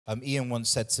Ian once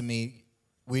said to me,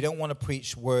 we don't want to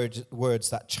preach words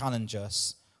that challenge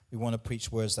us. We want to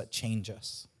preach words that change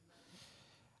us.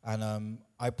 And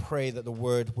I pray that the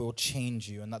word will change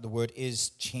you and that the word is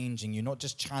changing you, not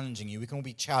just challenging you. We can all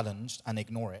be challenged and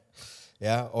ignore it.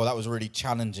 Yeah? Oh, that was really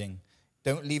challenging.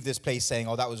 Don't leave this place saying,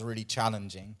 oh, that was really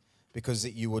challenging, because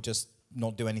you will just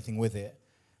not do anything with it.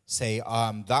 Say,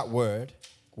 that word,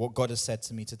 what God has said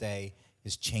to me today,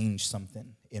 has changed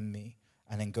something in me,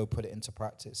 and then go put it into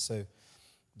practice. So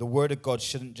the word of God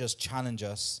shouldn't just challenge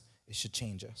us, it should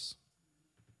change us.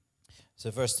 So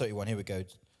verse 31, here we go.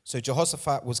 So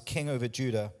Jehoshaphat was king over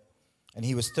Judah, and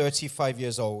he was 35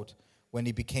 years old when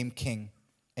he became king,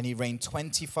 and he reigned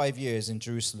 25 years in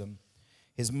Jerusalem.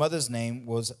 His mother's name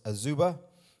was Azubah,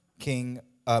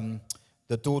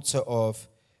 the daughter of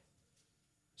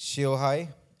Shilhi,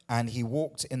 and he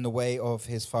walked in the way of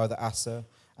his father Asa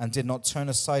and did not turn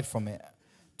aside from it,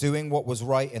 doing what was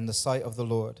right in the sight of the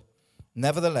Lord.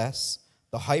 Nevertheless,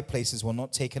 the high places were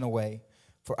not taken away,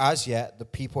 for as yet the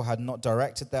people had not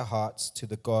directed their hearts to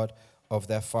the God of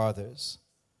their fathers.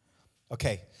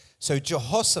 Okay, so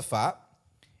Jehoshaphat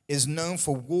is known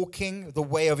for walking the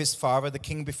way of his father, the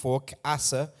king before,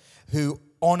 Asa, who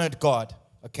honored God.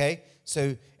 Okay,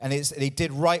 so they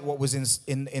did right what was in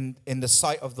the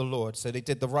sight of the Lord. So they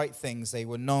did the right things. They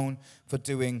were known for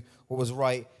doing what was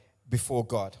right before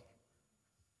God.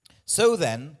 So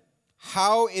then,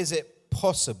 how is it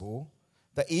possible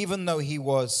that even though he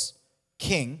was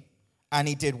king and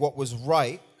he did what was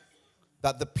right,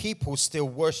 that the people still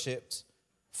worshipped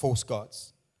false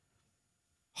gods?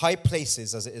 High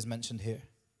places, as it is mentioned here.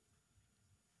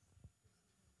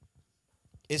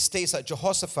 It states that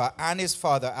Jehoshaphat and his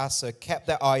father Asa kept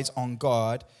their eyes on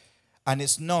God, and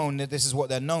it's known that this is what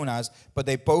they're known as, but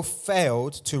they both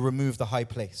failed to remove the high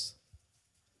place.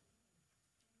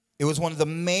 It was one of the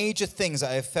major things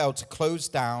that they failed to close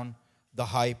down the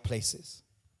high places.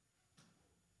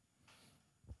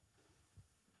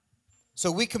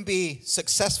 So we can be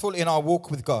successful in our walk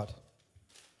with God.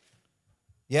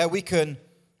 Yeah, we can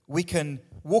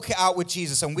walk it out with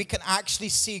Jesus, and we can actually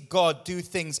see God do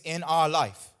things in our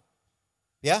life.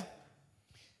 Yeah?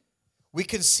 We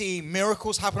can see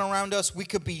miracles happen around us. We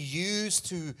could be used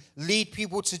to lead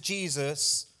people to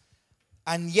Jesus.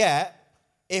 And yet,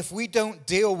 if we don't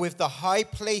deal with the high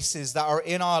places that are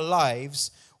in our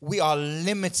lives, we are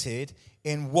limited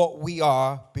in what we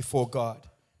are before God.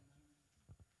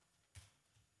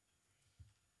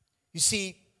 You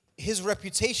see, his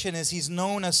reputation is he's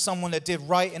known as someone that did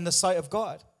right in the sight of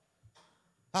God.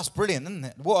 That's brilliant, isn't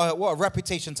it? What a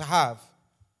reputation to have.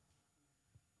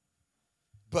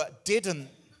 But didn't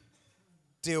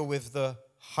deal with the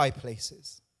high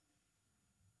places.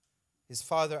 His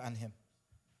father and him.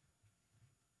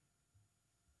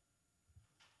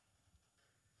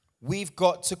 We've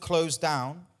got to close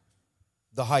down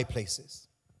the high places.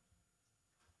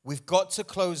 We've got to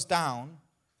close down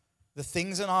the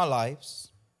things in our lives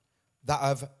that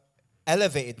have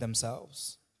elevated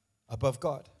themselves above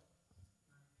God.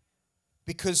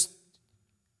 Because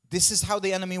this is how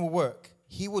the enemy will work.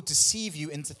 He will deceive you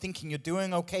into thinking you're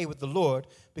doing okay with the Lord,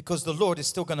 because the Lord is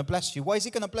still going to bless you. Why is he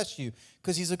going to bless you?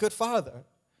 Because he's a good father.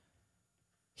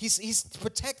 He's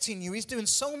protecting you. He's doing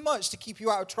so much to keep you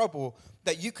out of trouble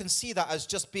that you can see that as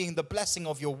just being the blessing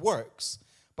of your works.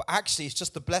 But actually, it's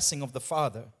just the blessing of the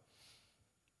Father.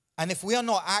 And if we are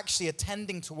not actually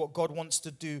attending to what God wants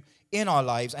to do in our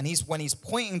lives, and when he's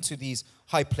pointing to these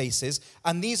high places,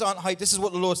 and these aren't high, this is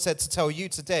what the Lord said to tell you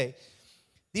today.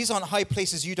 These aren't high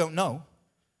places you don't know.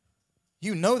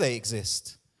 You know they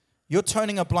exist. You're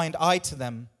turning a blind eye to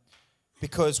them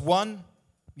because, one,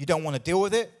 you don't want to deal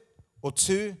with it, or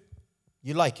two,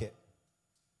 you like it.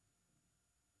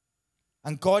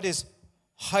 And God is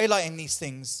highlighting these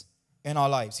things in our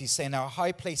lives. He's saying there are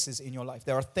high places in your life.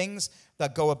 There are things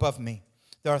that go above me.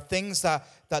 There are things that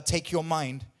take your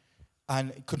mind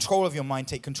and control of your mind,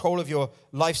 take control of your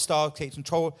lifestyle, take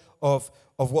control of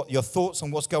what your thoughts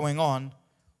and what's going on,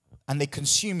 and they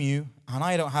consume you, and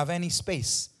I don't have any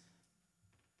space.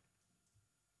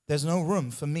 There's no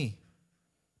room for me.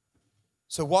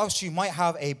 So whilst you might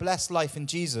have a blessed life in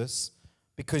Jesus,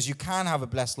 because you can have a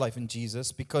blessed life in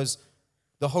Jesus, because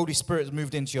the Holy Spirit has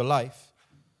moved into your life,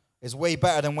 it's way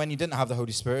better than when you didn't have the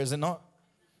Holy Spirit, is it not?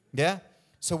 Yeah?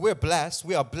 So we're blessed.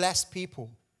 We are blessed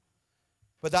people.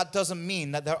 But that doesn't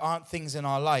mean that there aren't things in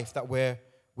our life that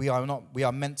we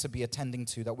are meant to be attending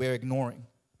to, that we're ignoring.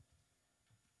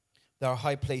 There are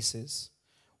high places.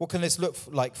 What can this look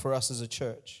like for us as a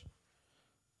church?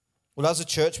 Well, as a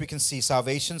church, we can see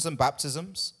salvations and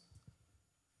baptisms.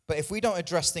 But if we don't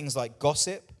address things like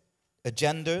gossip,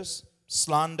 agendas,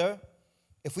 slander,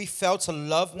 if we fail to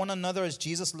love one another as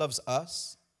Jesus loves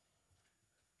us,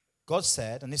 God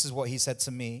said, and this is what he said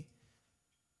to me,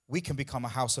 we can become a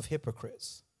house of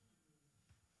hypocrites.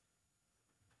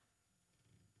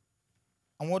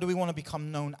 And what do we want to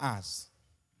become known as?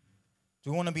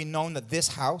 Do we want to be known that this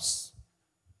house,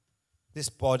 this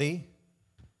body,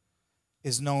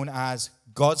 is known as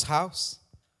God's house?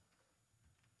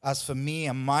 As for me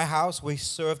and my house, we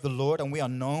serve the Lord and we are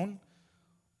known?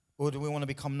 Or do we want to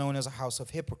become known as a house of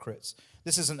hypocrites?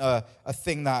 This isn't a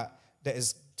thing that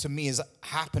is, to me, is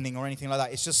happening or anything like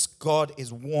that. It's just God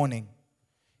is warning.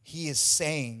 He is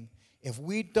saying, if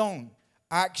we don't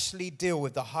actually deal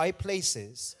with the high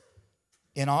places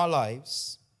in our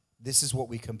lives, this is what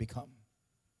we can become.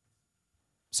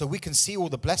 So we can see all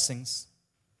the blessings.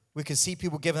 We can see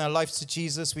people giving their lives to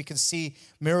Jesus. We can see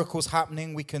miracles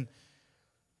happening. We can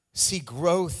see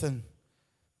growth and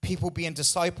people being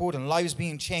discipled and lives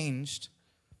being changed.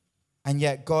 And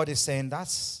yet God is saying,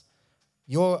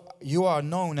 you are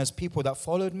known as people that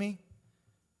followed me,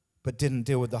 but didn't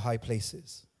deal with the high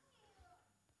places.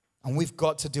 And we've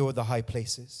got to deal with the high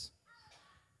places.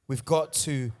 We've got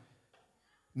to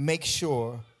make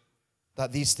sure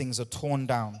that these things are torn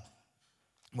down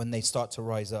when they start to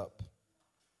rise up.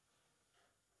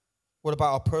 What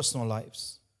about our personal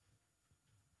lives?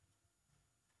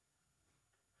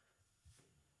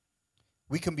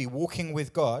 We can be walking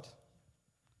with God,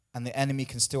 and the enemy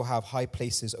can still have high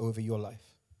places over your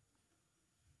life.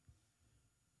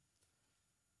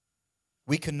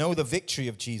 We can know the victory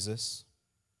of Jesus.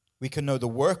 We can know the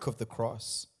work of the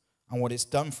cross and what it's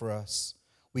done for us.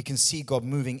 We can see God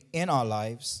moving in our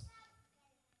lives,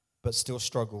 but still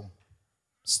struggle.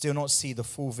 Still not see the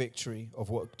full victory of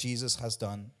what Jesus has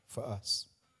done for us.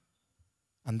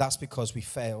 And that's because we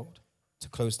failed to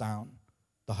close down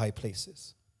the high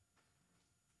places.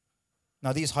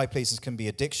 Now, these high places can be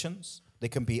addictions. They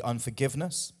can be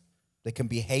unforgiveness. They can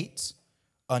be hate,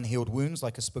 unhealed wounds,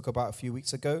 like I spoke about a few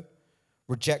weeks ago,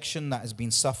 rejection that has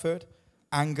been suffered,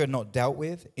 anger not dealt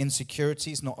with,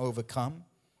 insecurities not overcome,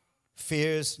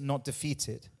 fears not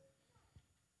defeated.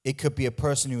 It could be a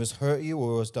person who has hurt you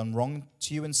or has done wrong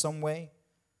to you in some way,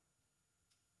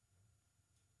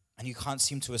 and you can't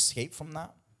seem to escape from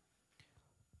that.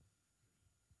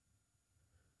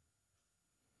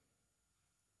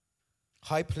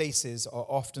 High places are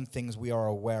often things we are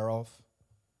aware of.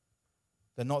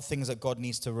 They're not things that God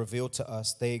needs to reveal to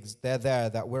us. They're there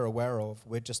that we're aware of.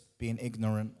 We're just being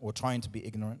ignorant or trying to be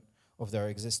ignorant of their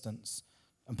existence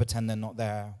and pretend they're not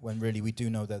there when really we do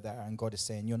know they're there. And God is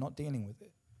saying, you're not dealing with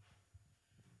it.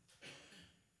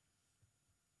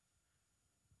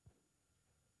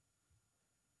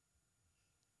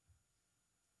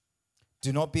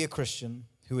 Do not be a Christian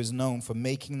who is known for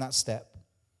making that step,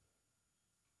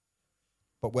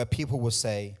 but where people will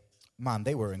say, man,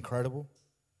 they were incredible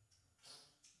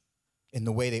in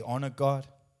the way they honored God,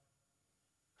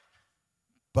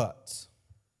 but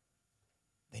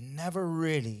they never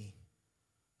really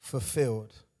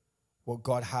fulfilled what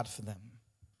God had for them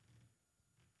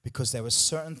because there were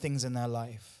certain things in their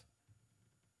life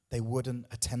they wouldn't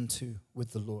attend to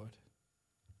with the Lord.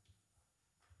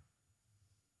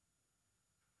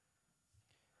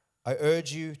 I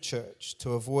urge you, church,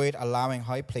 to avoid allowing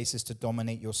high places to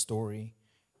dominate your story.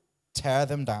 Tear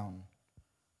them down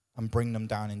and bring them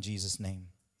down in Jesus' name.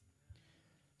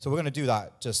 So we're going to do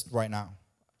that just right now.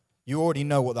 You already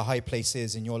know what the high place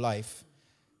is in your life.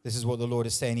 This is what the Lord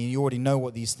is saying. You already know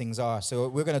what these things are. So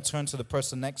we're going to turn to the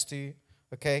person next to you.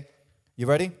 Okay? You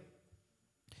ready?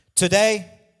 Today,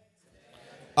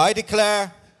 I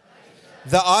declare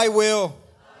that I will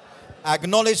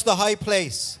acknowledge the high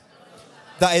place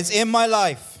that is in my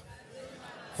life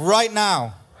right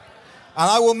now. And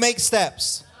I will make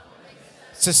steps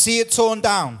to see it torn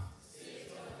down.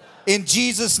 In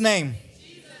Jesus' name.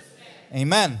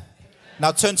 Amen.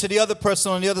 Now turn to the other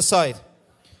person on the other side.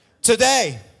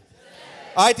 Today,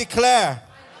 I declare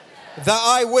that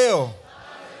I will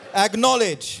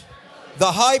acknowledge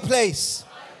the high place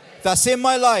that's in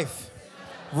my life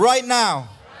right now.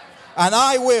 And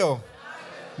I will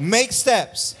make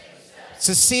steps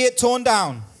to see it torn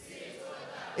down.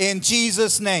 In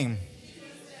Jesus' name.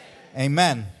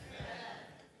 Amen.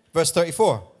 Verse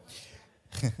 34.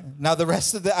 Now the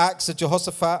rest of the acts of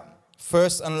Jehoshaphat,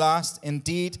 first and last,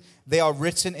 indeed, they are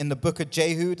written in the book of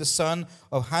Jehu, the son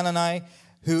of Hanani,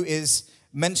 who is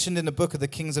mentioned in the book of the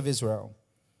kings of Israel.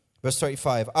 Verse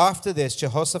 35. After this,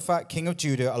 Jehoshaphat, king of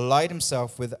Judah, allied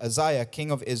himself with Uzziah, king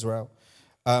of Israel,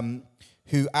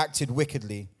 who acted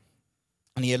wickedly.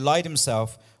 And he allied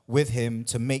himself with him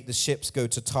to make the ships go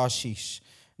to Tarshish.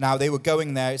 Now they were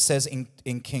going there, it says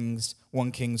in Kings,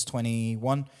 1 Kings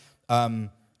 21,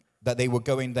 that they were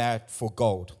going there for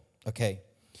gold. Okay.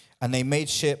 And they made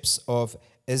ships of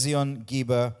Ezion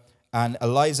Geber and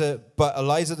but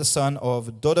Elijah the son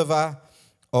of Dodavah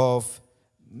of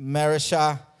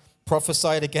Mareshah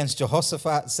prophesied against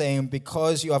Jehoshaphat, saying,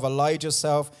 because you have allied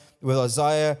yourself with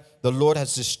Uzziah, the Lord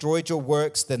has destroyed your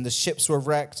works. Then the ships were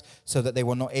wrecked so that they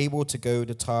were not able to go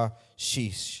to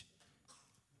Tarshish.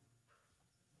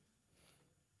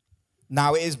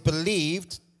 Now it is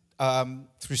believed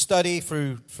through study,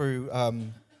 through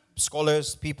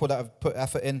scholars, people that have put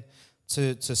effort in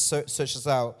to search this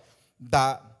out,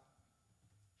 that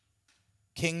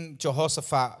King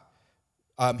Jehoshaphat,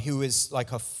 who is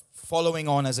like a following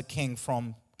on as a king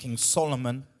from King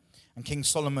Solomon, and King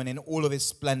Solomon in all of his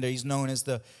splendor, he's known as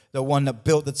the one that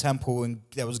built the temple, and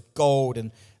there was gold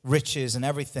and riches and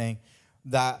everything,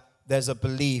 that there's a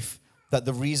belief that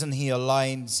the reason he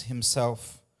aligns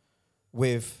himself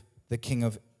with the king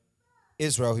of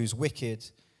Israel, who's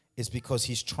wicked, is because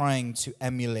he's trying to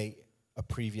emulate a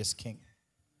previous king.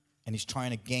 And he's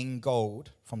trying to gain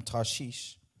gold from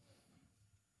Tarshish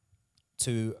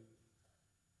to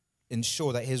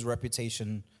ensure that his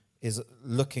reputation is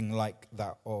looking like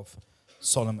that of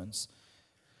Solomon's.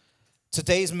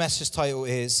 Today's message title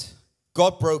is,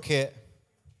 God broke it,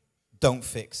 don't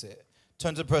fix it.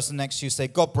 Turn to the person next to you, say,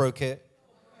 God broke it,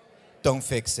 don't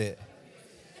fix it.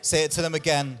 Say it to them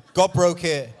again, God broke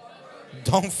it,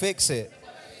 don't fix it.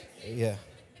 Yeah,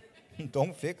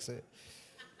 don't fix it.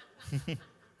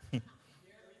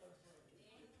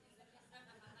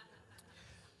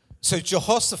 So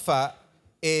Jehoshaphat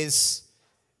is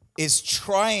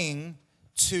trying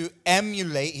to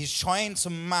emulate, he's trying to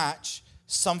match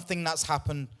something that's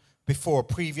happened before, a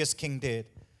previous king did.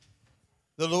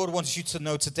 The Lord wants you to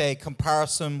know today,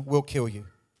 comparison will kill you.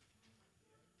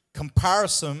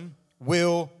 Comparison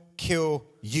will kill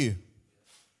you.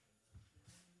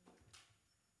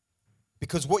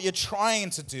 Because what you're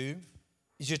trying to do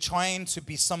is you're trying to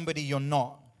be somebody you're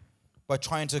not by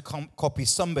trying to copy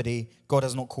somebody God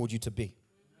has not called you to be.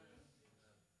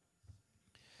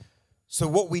 So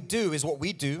what we do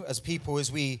as people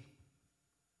is we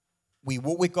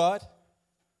walk with God,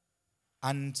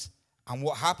 and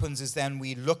what happens is then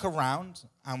we look around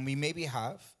and we maybe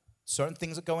have certain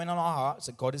things that go in on our hearts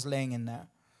that God is laying in there,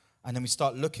 and then we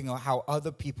start looking at how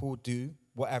other people do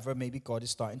whatever maybe God is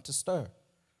starting to stir.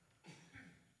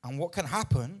 And what can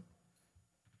happen,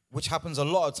 which happens a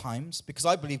lot of times, because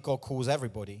I believe God calls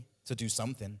everybody to do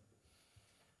something,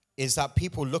 is that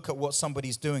people look at what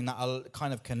somebody's doing that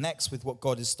kind of connects with what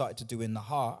God has started to do in the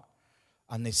heart,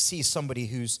 and they see somebody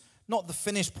who's not the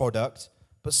finished product,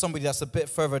 but somebody that's a bit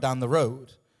further down the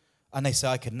road, and they say,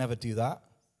 I could never do that,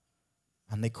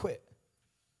 and they quit.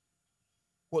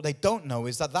 What they don't know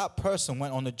is that that person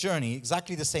went on a journey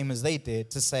exactly the same as they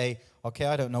did to say, okay,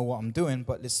 I don't know what I'm doing,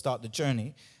 but let's start the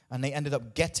journey. And they ended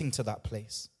up getting to that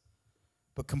place.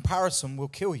 But comparison will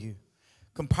kill you.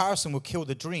 Comparison will kill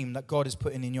the dream that God is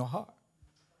putting in your heart.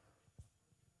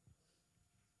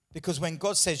 Because when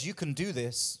God says you can do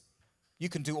this, you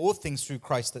can do all things through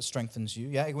Christ that strengthens you.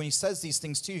 Yeah, when he says these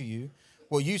things to you,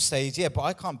 what you say is, yeah, but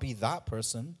I can't be that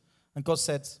person. And God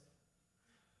said,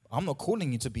 I'm not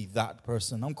calling you to be that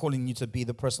person. I'm calling you to be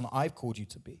the person I've called you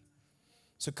to be.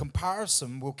 So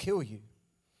comparison will kill you.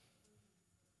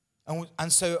 And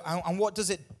what does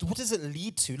it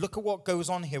lead to? Look at what goes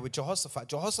on here with Jehoshaphat.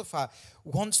 Jehoshaphat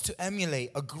wants to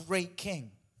emulate a great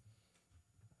king.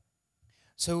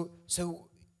 So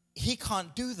he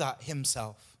can't do that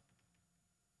himself.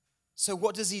 So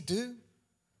what does he do?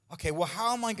 Okay, well,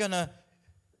 how am I going to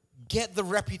get the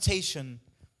reputation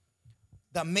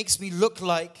that makes me look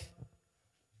like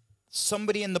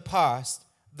somebody in the past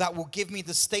that will give me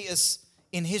the status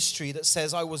in history that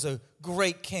says I was a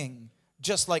great king,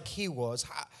 just like he was?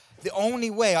 The only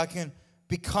way I can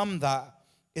become that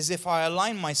is if I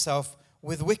align myself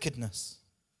with wickedness.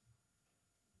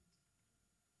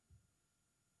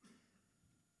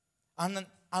 And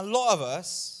a lot of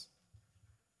us,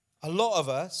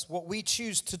 what we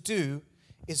choose to do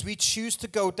is we choose to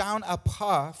go down a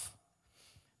path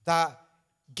that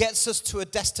gets us to a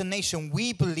destination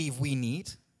we believe we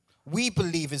need, we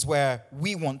believe is where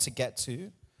we want to get to.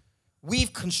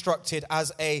 We've constructed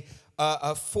as a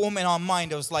form in our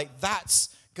mind. It was like,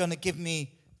 that's going to give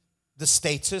me the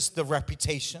status, the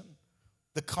reputation,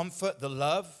 the comfort, the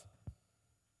love.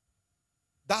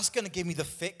 That's going to give me the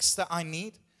fix that I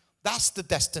need. That's the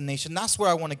destination. That's where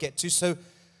I want to get to. So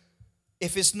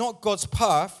if it's not God's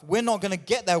path, we're not going to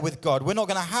get there with God. We're not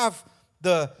going to have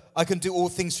I can do all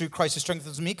things through Christ who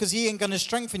strengthens me, because he ain't going to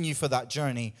strengthen you for that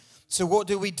journey. So what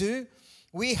do?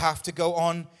 We have to go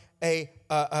on a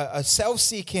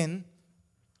self-seeking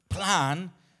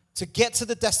plan to get to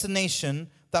the destination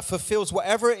that fulfills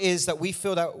whatever it is that we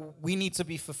feel that we need to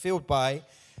be fulfilled by,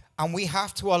 and we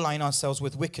have to align ourselves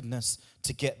with wickedness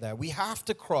to get there. We have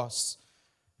to cut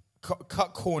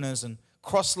corners and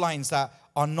cross lines that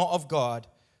are not of God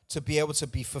to be able to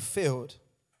be fulfilled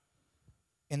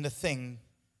in the thing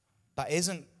that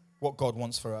isn't what God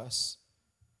wants for us,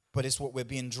 but it's what we're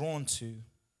being drawn to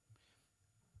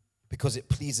because it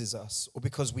pleases us or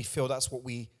because we feel that's what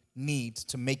we need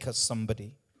to make us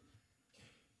somebody.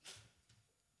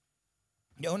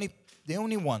 The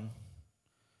only one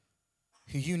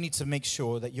who you need to make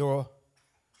sure that you're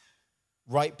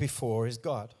right before is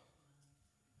God.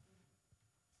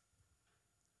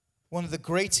 One of the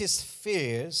greatest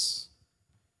fears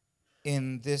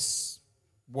in this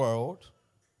world,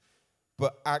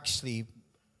 but actually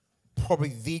probably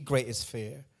the greatest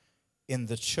fear in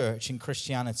the church, in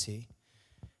Christianity,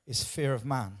 is fear of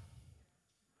man.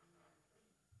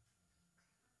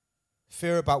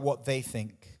 Fear about what they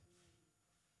think.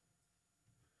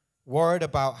 Worried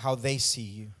about how they see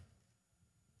you.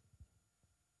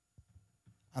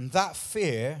 And that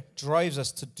fear drives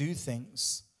us to do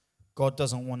things God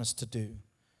doesn't want us to do,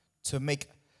 to make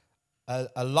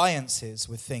alliances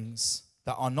with things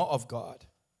that are not of God,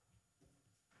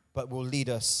 but will lead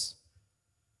us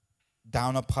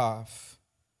down a path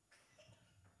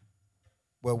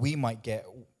where we might get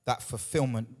that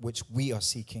fulfillment which we are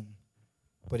seeking,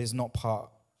 but is not part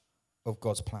of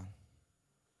God's plan.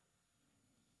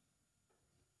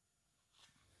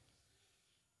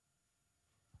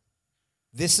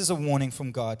 This is a warning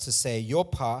from God to say your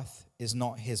path is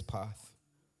not his path.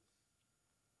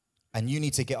 And you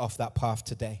need to get off that path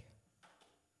today.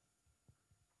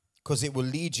 Because it will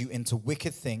lead you into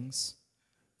wicked things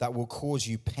that will cause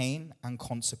you pain and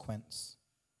consequence.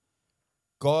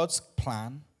 God's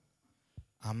plan,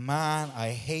 and man, I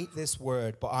hate this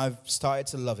word, but I've started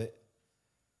to love it.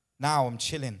 Now I'm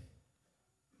chilling.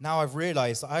 Now I've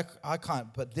realized I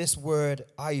can't, but this word,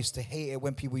 I used to hate it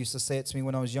when people used to say it to me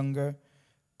when I was younger.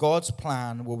 God's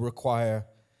plan will require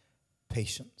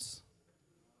patience.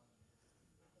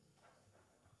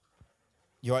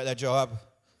 You right there, Joab?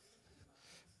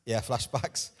 Yeah,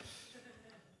 flashbacks.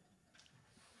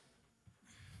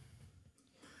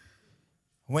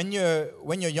 When you're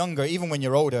younger, even when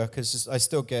you're older, because I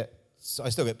still get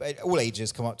all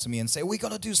ages come up to me and say, we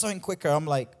got to do something quicker. I'm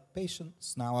like,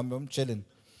 patience now. I'm chilling.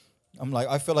 I'm like,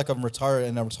 I feel like I'm retired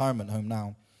in a retirement home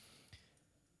now.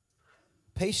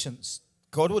 Patience.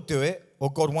 God will do it or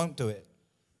God won't do it.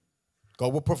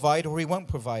 God will provide or he won't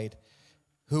provide.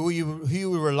 Who are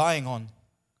you relying on?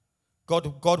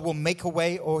 God will make a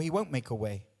way or he won't make a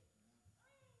way.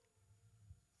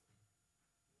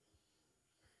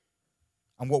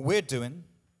 And what we're doing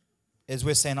is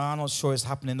we're saying, I'm not sure it's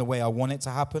happening the way I want it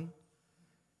to happen.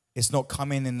 It's not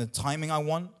coming in the timing I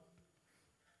want.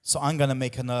 So I'm going to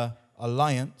make an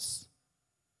alliance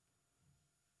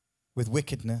with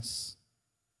wickedness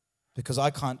because I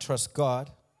can't trust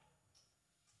God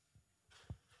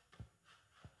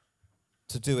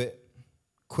to do it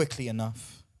quickly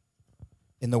enough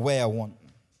in the way I want.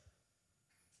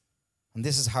 And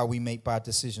this is how we make bad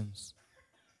decisions.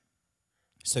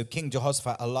 So King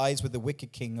Jehoshaphat allies with the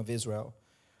wicked king of Israel,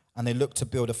 and they look to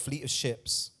build a fleet of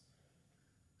ships.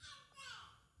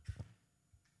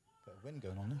 Bit of wind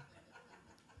going on there.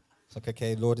 It's like,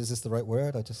 okay, Lord, is this the right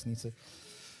word? I just need to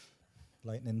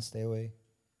lightning, stay away.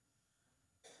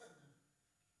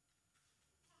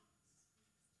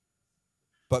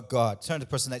 But God. Turn to the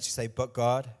person next to you, say, but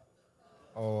God.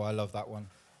 Oh, I love that one.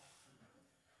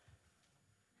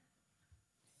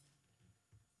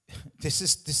 This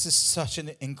is such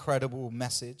an incredible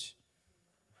message.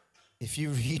 If you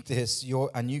read this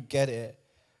and you get it,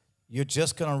 you're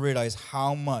just going to realize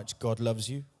how much God loves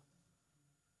you.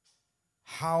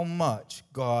 How much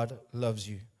God loves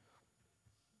you.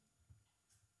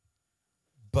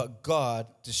 But God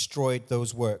destroyed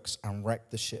those works and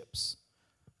wrecked the ships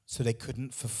so they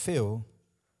couldn't fulfill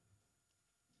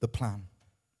the plan.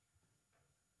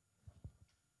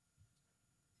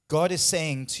 God is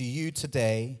saying to you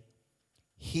today,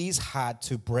 he's had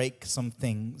to break some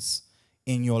things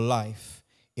in your life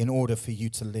in order for you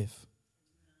to live.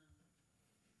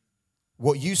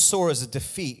 What you saw as a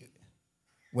defeat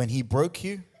when he broke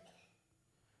you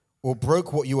or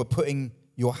broke what you were putting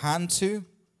your hand to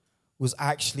was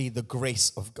actually the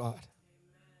grace of God.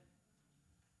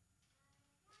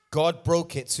 God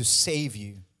broke it to save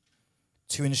you,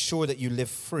 to ensure that you live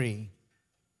free.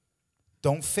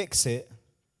 Don't fix it.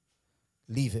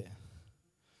 Leave it.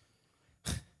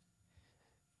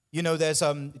 You know, there's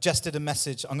Jess did a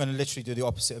message. I'm going to literally do the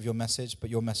opposite of your message, but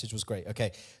your message was great.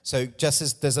 Okay, so Jess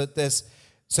is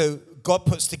So God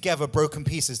puts together broken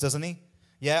pieces, doesn't he?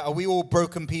 Yeah, are we all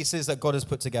broken pieces that God has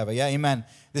put together? Yeah, amen.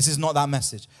 This is not that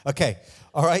message. Okay,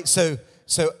 all right, so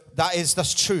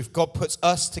that's truth. God puts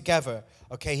us together.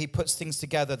 Okay, he puts things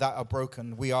together that are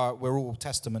broken. We're all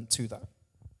testament to that.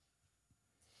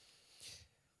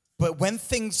 But when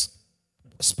things,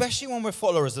 especially when we're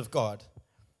followers of God,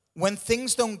 when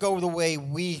things don't go the way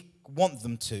we want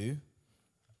them to,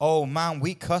 oh man,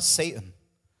 we cuss Satan.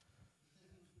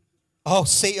 Oh,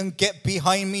 Satan, get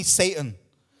behind me, Satan.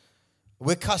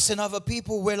 We're cussing other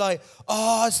people. We're like,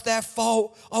 oh, it's their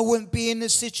fault. I wouldn't be in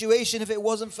this situation if it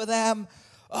wasn't for them.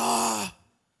 Ah.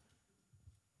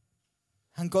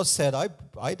 And God said,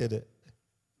 I did it.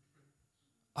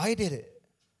 I did it.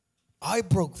 I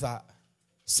broke that.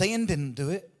 Satan didn't do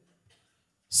it.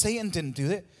 Satan didn't do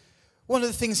it. One of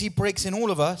the things he breaks in all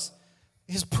of us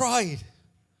is pride.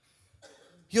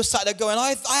 You're sat there going,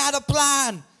 I had a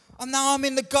plan, and now I'm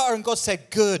in the gutter. And God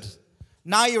said, good.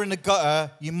 Now you're in the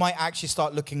gutter, you might actually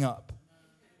start looking up.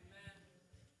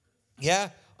 Yeah?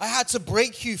 I had to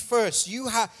break you first.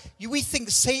 We think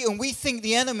Satan, we think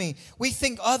the enemy, we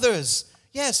think others.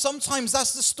 Yeah, sometimes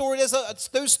that's the story.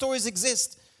 Those stories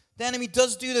exist. The enemy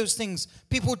does do those things.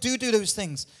 People do those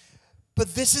things.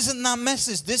 But this isn't that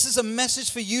message. This is a message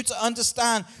for you to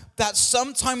understand that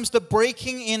sometimes the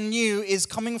breaking in you is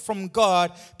coming from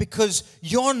God because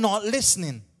you're not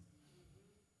listening.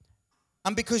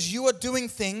 And because you are doing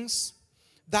things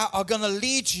that are going to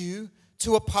lead you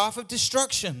to a path of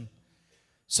destruction.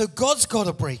 So God's got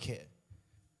to break it.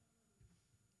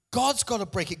 God's got to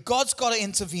break it. God's got to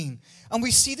intervene. And we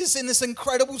see this in this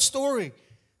incredible story.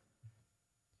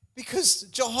 Because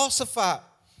Jehoshaphat,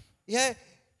 yeah,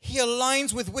 he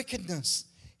aligns with wickedness.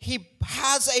 He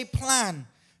has a plan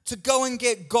to go and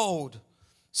get gold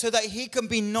so that he can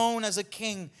be known as a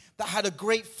king that had a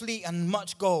great fleet and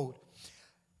much gold.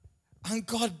 And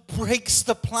God breaks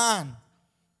the plan.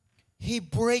 He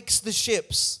breaks the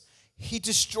ships. He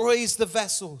destroys the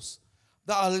vessels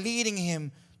that are leading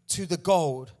him to the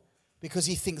gold because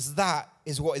he thinks that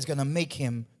is what is going to make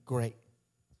him great.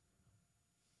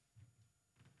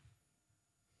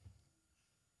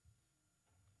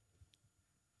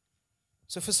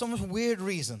 So for some weird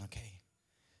reason, okay,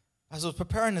 as I was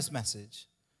preparing this message,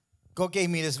 God gave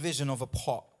me this vision of a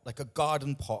pot, like a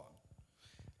garden pot.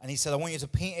 And he said, I want you to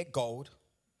paint it gold,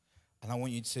 and I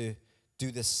want you to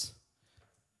do this,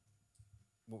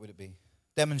 what would it be?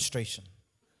 Demonstration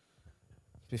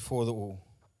before the wall.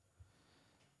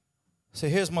 So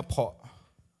here's my pot.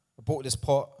 I bought this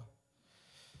pot,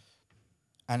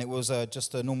 and it was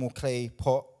just a normal clay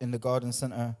pot in the garden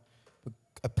center.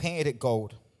 I painted it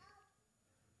gold.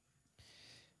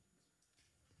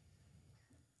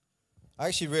 I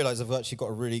actually realized I've actually got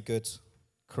a really good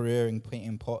career in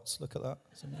painting pots. Look at that.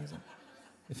 It's amazing.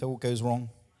 If it all goes wrong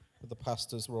with the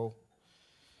pastor's role.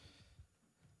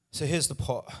 So here's the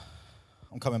pot.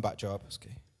 I'm coming back, Job. It's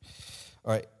okay.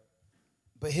 All right.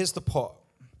 But here's the pot.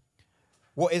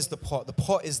 What is the pot? The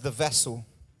pot is the vessel.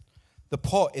 The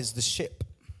pot is the ship.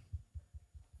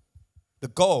 The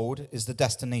gold is the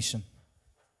destination.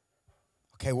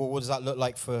 Okay, well, what does that look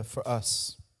like for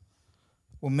us?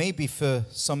 Well, maybe for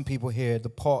some people here, the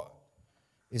pot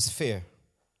is fear.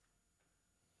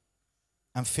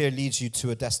 And fear leads you to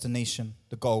a destination,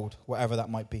 the gold, whatever that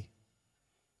might be.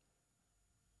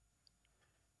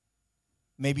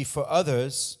 Maybe for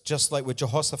others, just like with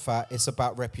Jehoshaphat, it's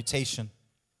about reputation.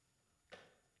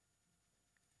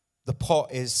 The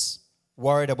pot is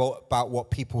worried about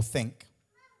what people think.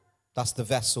 That's the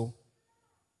vessel.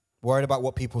 Worried about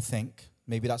what people think.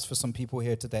 Maybe that's for some people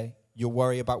here today. You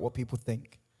worry about what people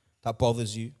think. That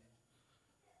bothers you.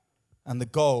 And the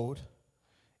gold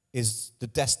is the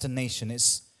destination.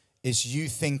 It's you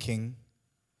thinking,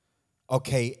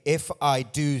 okay, if I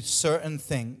do certain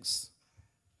things,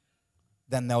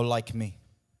 then they'll like me.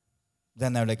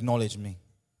 Then they'll acknowledge me.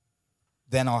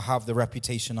 Then I'll have the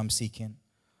reputation I'm seeking.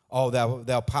 Oh,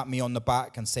 they'll pat me on the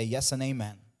back and say yes and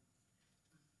amen.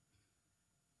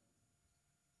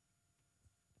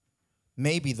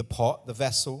 Maybe the pot, the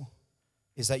vessel,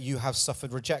 is that you have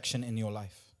suffered rejection in your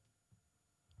life.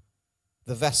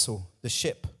 The vessel, the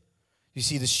ship. You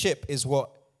see, the ship is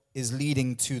what is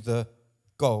leading to the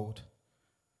gold.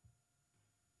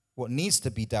 What needs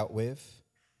to be dealt with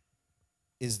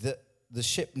is that the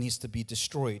ship needs to be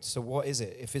destroyed. So what is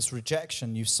it? If it's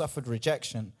rejection, you suffered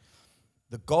rejection,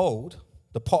 the gold,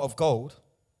 the pot of gold,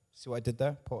 see what I did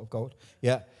there? Pot of gold.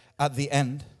 Yeah. At the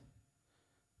end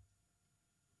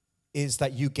is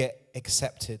that you get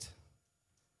accepted.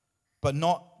 But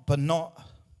not by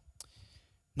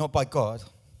God.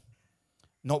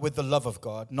 Not with the love of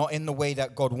God. Not in the way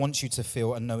that God wants you to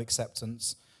feel and know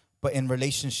acceptance. but in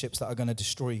relationships that are going to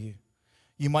destroy you.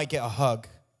 You might get a hug.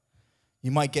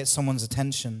 You might get someone's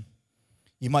attention.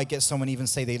 You might get someone even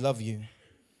say they love you.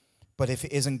 But if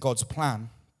it isn't God's plan,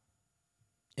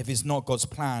 if it's not God's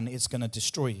plan, it's going to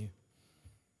destroy you.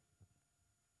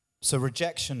 So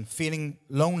rejection, feeling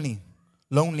lonely,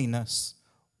 loneliness,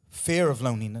 fear of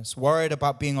loneliness, worried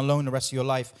about being alone the rest of your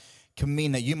life can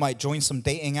mean that you might join some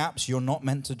dating apps you're not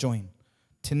meant to join.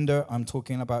 Tinder, I'm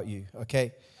talking about you,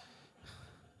 okay?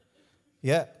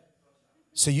 Yeah.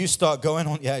 So you start going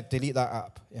on, delete that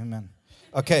app. Amen.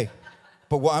 Okay.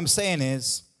 But what I'm saying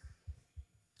is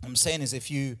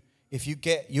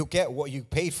you'll get what you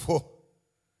paid for.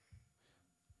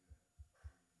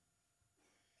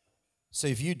 So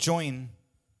if you join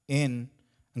in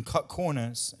and cut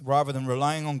corners rather than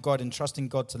relying on God and trusting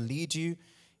God to lead you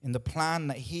in the plan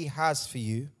that he has for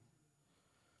you,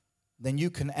 then you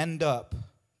can end up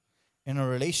in a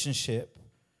relationship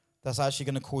that's actually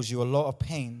going to cause you a lot of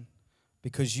pain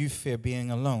because you fear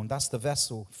being alone. That's the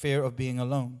vessel. Fear of being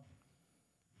alone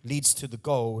leads to the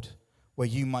gold where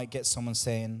you might get someone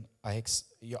saying, I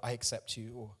accept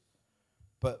you.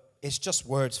 But it's just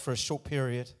words for a short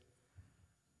period.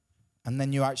 And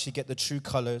then you actually get the true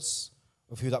colors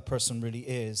of who that person really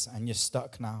is, and you're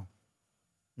stuck now.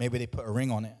 Maybe they put a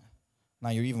ring on it. Now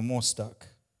you're even more stuck.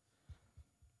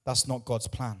 That's not God's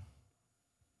plan.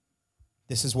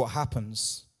 This is what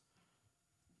happens.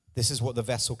 This is what the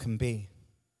vessel can be.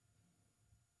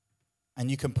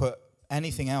 And you can put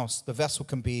anything else. The vessel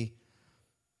can be,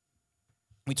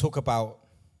 we talk about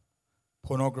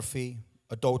pornography,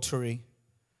 adultery,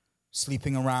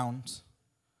 sleeping around.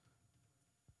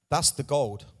 That's the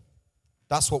gold.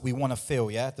 That's what we want to feel,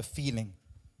 yeah? The feeling.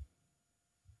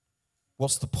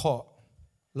 What's the pot?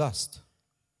 Lust.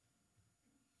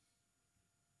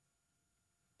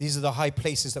 These are the high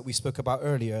places that we spoke about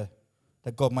earlier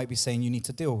that God might be saying you need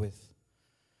to deal with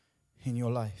in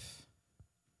your life.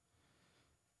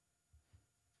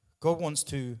 God wants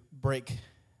to break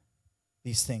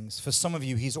these things. For some of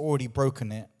you, he's already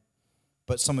broken it,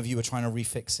 but some of you are trying to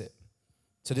refix it.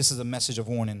 So this is a message of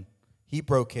warning. He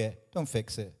broke it. Don't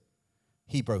fix it.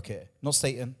 He broke it. Not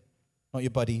Satan, not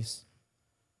your buddies.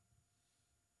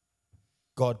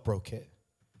 God broke it.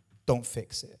 Don't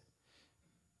fix it.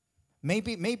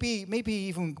 Maybe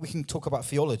even we can talk about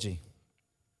theology.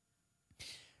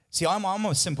 See, I'm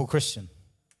a simple Christian.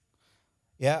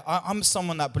 Yeah, I'm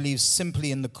someone that believes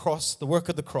simply in the cross, the work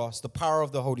of the cross, the power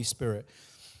of the Holy Spirit.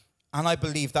 And I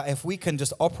believe that if we can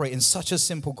just operate in such a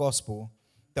simple gospel,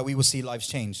 that we will see lives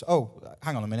change. Oh,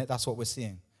 hang on a minute, that's what we're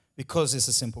seeing. Because it's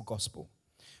a simple gospel.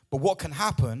 But what can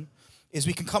happen is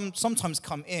we can sometimes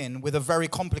come in with a very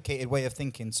complicated way of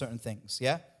thinking certain things,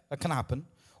 yeah? That can happen.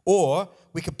 Or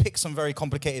we could pick some very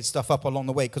complicated stuff up along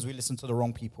the way because we listen to the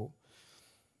wrong people.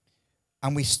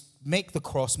 And we make the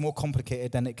cross more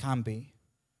complicated than it can be.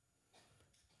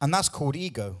 And that's called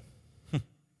ego.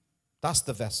 That's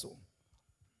the vessel.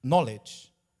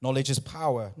 Knowledge. Knowledge is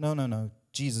power. No.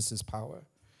 Jesus is power.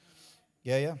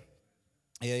 Yeah.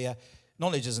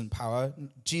 Knowledge isn't power.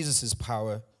 Jesus is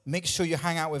power. Make sure you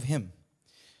hang out with him.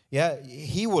 Yeah,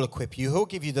 he will equip you. He'll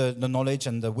give you the knowledge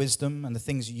and the wisdom and the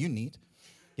things you need.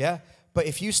 Yeah, but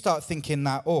if you start thinking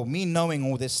that, me knowing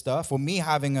all this stuff or me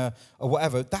having a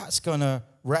whatever, that's going to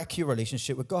wreck your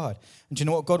relationship with God. And do you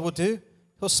know what God will do?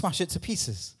 He'll smash it to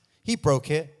pieces. He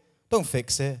broke it. Don't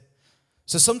fix it.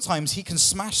 So sometimes he can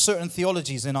smash certain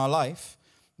theologies in our life,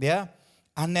 yeah?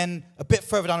 And then a bit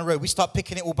further down the road, we start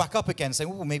picking it all back up again,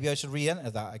 saying, maybe I should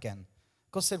re-enter that again.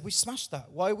 God said, we smashed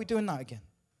that. Why are we doing that again?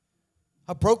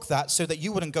 I broke that so that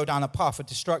you wouldn't go down a path of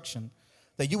destruction,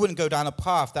 that you wouldn't go down a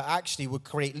path that actually would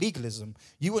create legalism.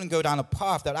 You wouldn't go down a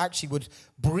path that actually would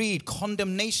breed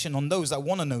condemnation on those that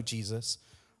want to know Jesus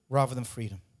rather than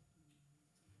freedom.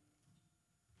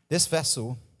 This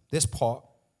vessel, this pot,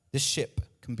 this ship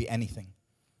can be anything.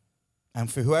 And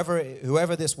for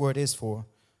whoever this word is for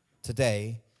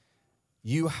today,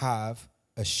 you have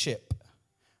a ship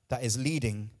that is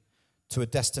leading to a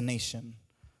destination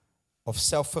of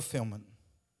self-fulfillment,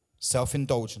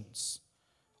 self-indulgence,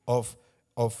 of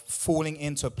falling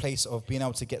into a place of being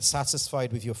able to get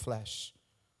satisfied with your flesh.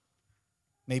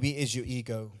 Maybe it is your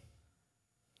ego.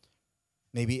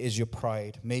 Maybe it is your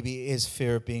pride. Maybe it is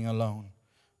fear of being alone.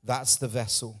 That's the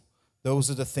vessel. Those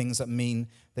are the things that mean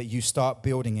that you start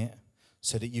building it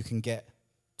so that you can get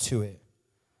to it.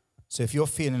 So if you're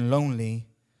feeling lonely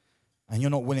and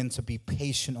you're not willing to be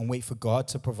patient and wait for God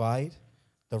to provide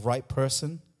the right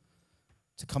person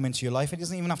to come into your life, it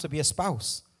doesn't even have to be a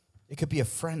spouse. It could be a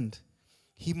friend.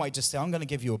 He might just say, I'm going to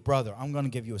give you a brother. I'm going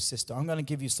to give you a sister. I'm going to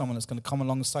give you someone that's going to come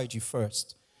alongside you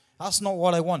first. That's not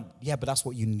what I want. Yeah, but that's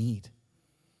what you need.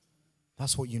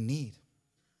 That's what you need.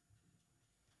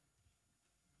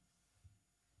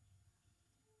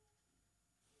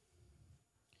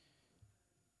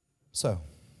 So,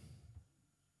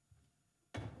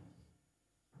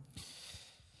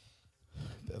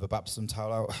 bit of a baptism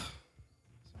towel out.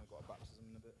 I've got a baptism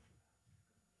in a bit.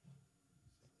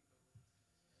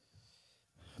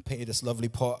 Painted this lovely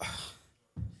pot.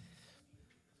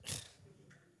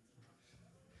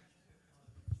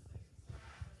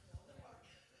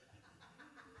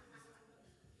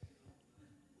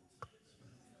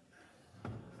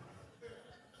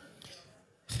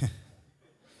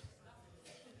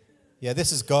 Yeah,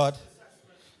 this is God.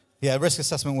 Yeah, risk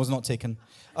assessment was not taken.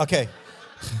 Okay.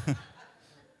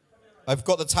 I've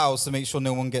got the towels to make sure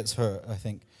no one gets hurt, I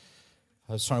think.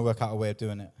 I was trying to work out a way of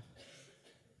doing it.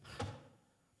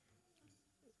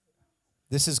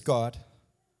 This is God.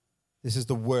 This is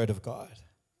the Word of God.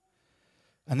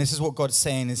 And this is what God's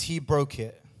saying is He broke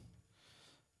it.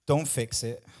 Don't fix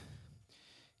it.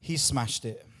 He smashed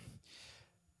it.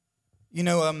 You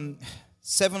know,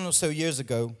 7 or so years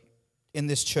ago, in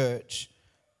this church,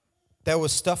 there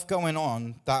was stuff going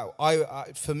on that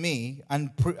I for me,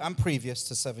 and previous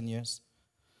to 7 years,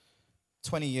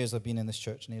 20 years I've been in this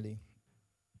church nearly,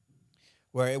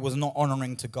 where it was not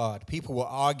honoring to God. People were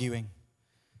arguing.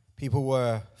 People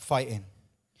were fighting.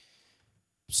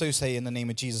 So say in the name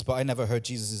of Jesus, but I never heard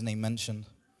Jesus' name mentioned.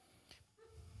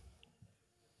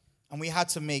 And we had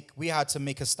to make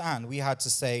a stand. We had to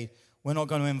say, we're not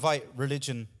going to invite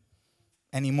religion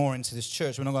anymore into this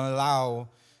church. We're not going to allow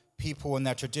people and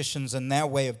their traditions and their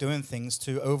way of doing things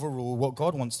to overrule what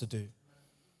God wants to do.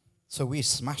 So we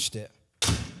smashed it.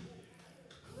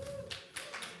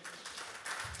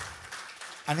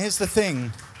 And here's the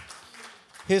thing.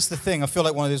 I feel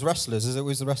like one of those wrestlers.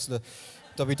 Who's the wrestler?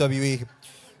 WWE.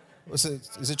 What's it?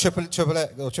 Is it Triple H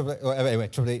or Triple H? Oh, anyway,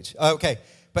 Triple H. Oh, okay.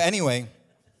 But anyway,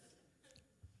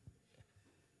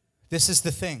 this is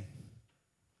the thing.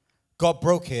 God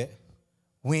broke it.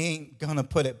 We ain't going to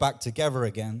put it back together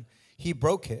again. He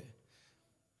broke it.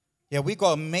 Yeah, we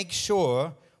got to make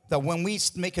sure that when we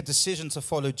make a decision to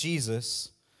follow Jesus,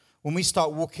 when we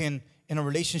start walking in a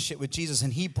relationship with Jesus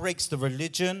and He breaks the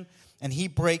religion and He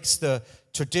breaks the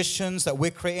traditions that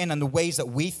we're creating and the ways that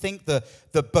we think, the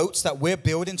boats that we're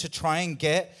building to try and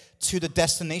get to the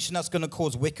destination that's going to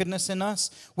cause wickedness in us,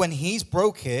 when He's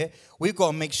broke it, we've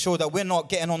got to make sure that we're not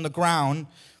getting on the ground.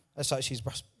 That's like she's...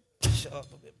 Shut up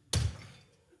a bit.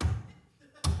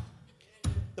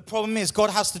 The problem is God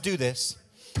has to do this.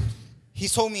 He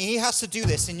told me He has to do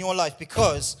this in your life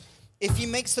because if He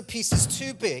makes the pieces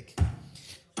too big,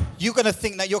 you're going to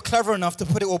think that you're clever enough to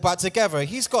put it all back together.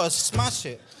 He's got to smash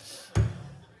it.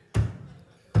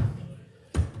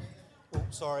 Oh,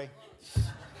 sorry.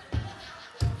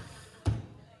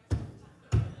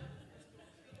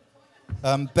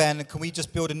 Ben, can we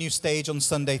just build a new stage on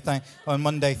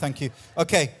Monday? Thank you.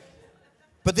 Okay.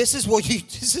 But this is what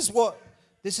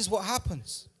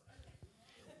happens.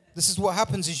 This is what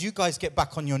happens is you guys get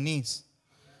back on your knees.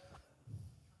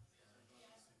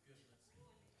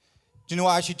 Do you know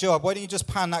what, actually, Joab, why don't you just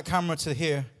pan that camera to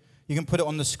here? You can put it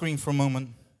on the screen for a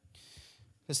moment.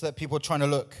 Just let people trying to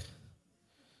look.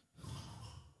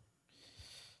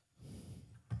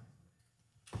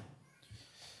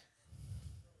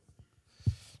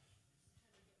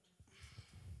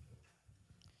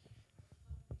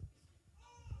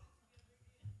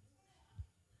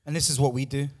 And this is what we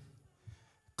do.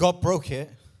 God broke it.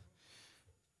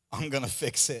 I'm going to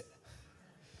fix it.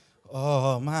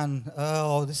 Oh, man.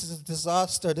 Oh, this is a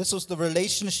disaster. This was the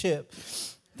relationship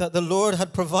that the Lord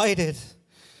had provided.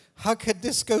 How could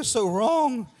this go so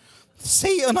wrong?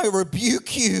 Satan, I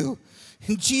rebuke you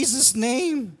in Jesus'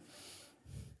 name.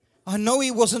 I know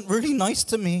he wasn't really nice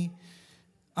to me.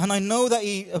 And I know that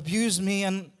he abused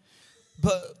me.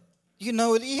 But, you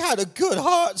know, he had a good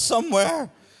heart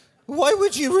somewhere. Why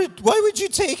would you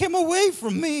take him away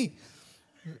from me?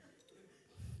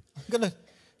 I'm going to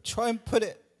try and put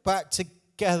it back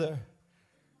together.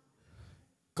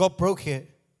 God broke it.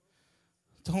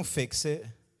 Don't fix it.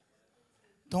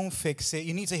 Don't fix it.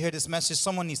 You need to hear this message.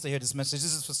 Someone needs to hear this message.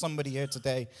 This is for somebody here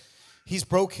today. He's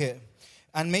broke it.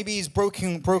 And maybe he's broke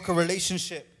a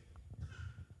relationship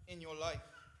in your life.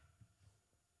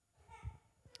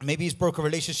 Maybe he's broke a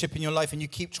relationship in your life and you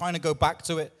keep trying to go back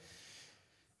to it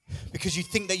because you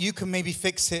think that you can maybe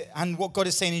fix it. And what God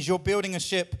is saying is you're building a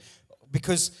ship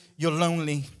because you're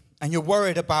lonely and you're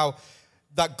worried about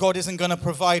that God isn't going to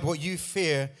provide what you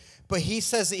fear. But he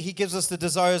says that he gives us the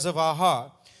desires of our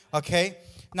heart, okay?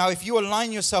 Now, if you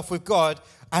align yourself with God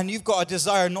and you've got a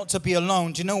desire not to be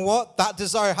alone, do you know what? That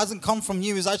desire hasn't come from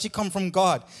you. It's actually come from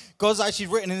God. God's actually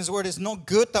written in his word, it's not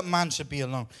good that man should be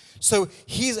alone. So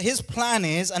his plan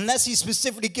is, unless he's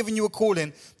specifically given you a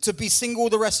calling to be single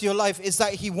the rest of your life, is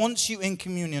that he wants you in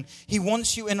communion. He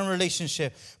wants you in a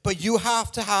relationship. But you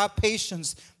have to have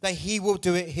patience that he will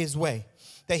do it his way,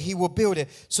 that he will build it.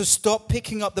 So stop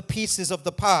picking up the pieces of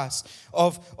the past,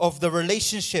 of the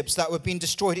relationships that were being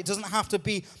destroyed. It doesn't have to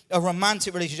be a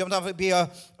romantic relationship. It doesn't have to be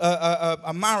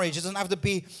a marriage. It doesn't have to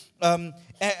be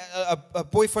a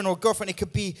boyfriend or a girlfriend. It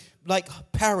could be like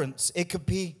parents. It could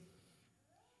be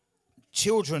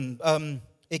children.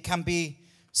 It can be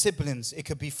siblings. It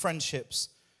could be friendships.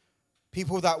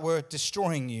 People that were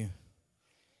destroying you.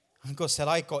 And God said,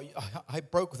 I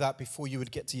broke that before you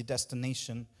would get to your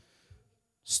destination.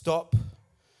 Stop.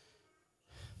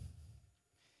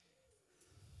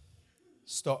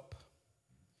 Stop.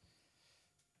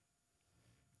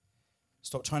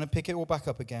 Stop trying to pick it all back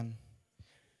up again.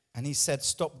 And he said,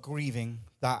 stop grieving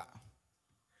that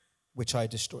which I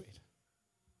destroyed.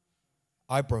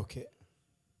 I broke it.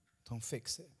 Don't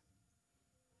fix it.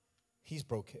 He's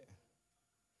broke it.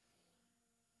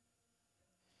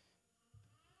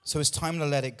 So it's time to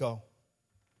let it go.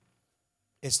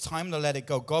 It's time to let it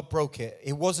go. God broke it.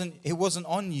 It wasn't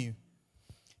on you.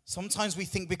 Sometimes we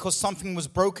think because something was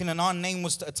broken and our name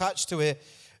was attached to it,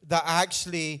 that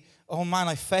actually, oh man,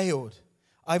 I failed.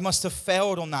 I must have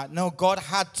failed on that. No, God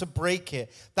had to break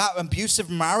it. That abusive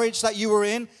marriage that you were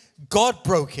in, God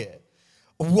broke it.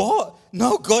 What?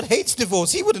 No, God hates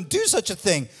divorce. He wouldn't do such a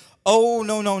thing. Oh,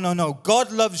 no.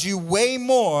 God loves you way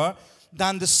more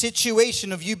than the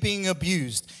situation of you being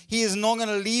abused. He is not going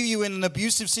to leave you in an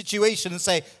abusive situation and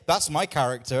say, that's my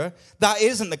character. That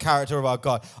isn't the character of our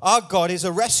God. Our God is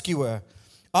a rescuer.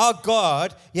 Our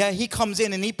God, he comes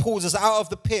in and he pulls us out of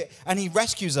the pit and he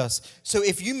rescues us. So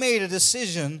if you made a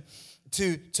decision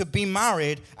to be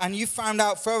married and you found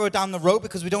out further down the road,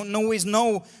 because we don't always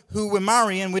know who we're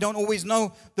marrying, we don't always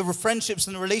know the friendships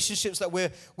and the relationships that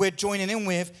we're joining in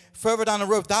with, further down the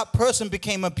road, that person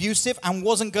became abusive and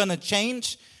wasn't going to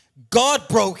change, God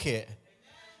broke it.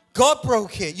 God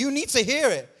broke it. You need to hear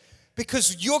it,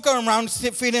 because you're going around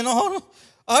feeling, oh,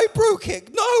 I broke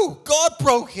it. No, God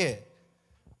broke it.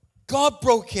 God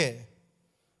broke it.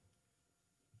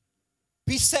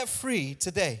 Be set free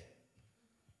today.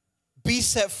 Be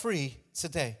set free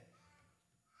today.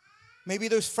 Maybe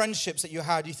those friendships that you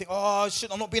had, you think, oh,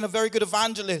 shit, I'm not being a very good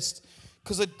evangelist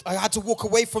because I had to walk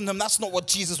away from them. That's not what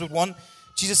Jesus would want.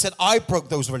 Jesus said, I broke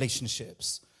those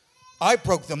relationships. I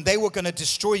broke them. They were going to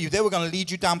destroy you. They were going to lead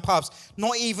you down paths.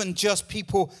 Not even just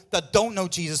people that don't know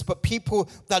Jesus, but people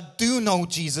that do know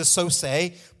Jesus, so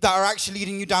say, that are actually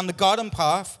leading you down the garden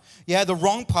path, the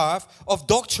wrong path of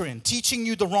doctrine, teaching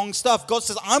you the wrong stuff. God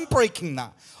says, I'm breaking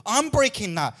that. I'm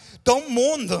breaking that. Don't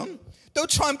mourn them. Don't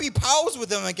try and be pals with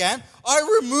them again.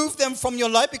 I remove them from your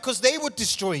life because they would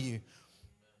destroy you.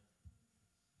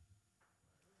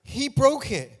 He broke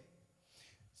it.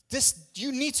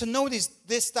 You need to know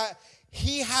that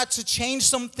he had to change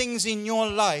some things in your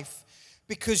life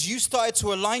because you started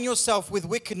to align yourself with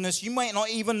wickedness. You might not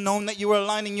even known that you were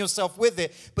aligning yourself with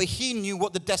it, but he knew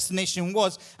what the destination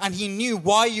was, and he knew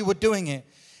why you were doing it.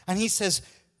 And he says,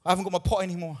 I haven't got my pot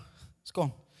anymore. It's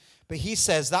gone. But he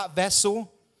says, that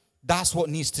vessel, that's what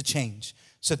needs to change.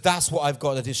 So that's what I've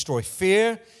got to destroy.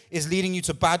 Fear is leading you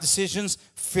to bad decisions.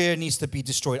 Fear needs to be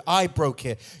destroyed. I broke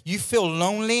it. You feel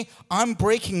lonely. I'm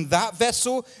breaking that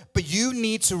vessel. But you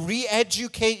need to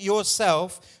re-educate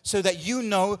yourself so that you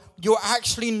know you're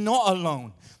actually not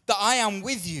alone. That I am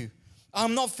with you.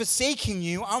 I'm not forsaking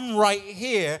you. I'm right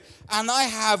here. And I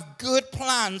have good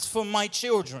plans for my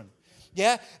children.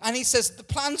 Yeah? And he says, the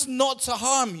plan's not to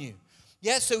harm you.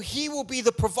 Yeah, so he will be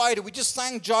the provider. We just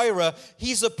sang Jireh.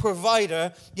 He's a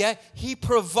provider. Yeah, he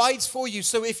provides for you.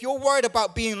 So if you're worried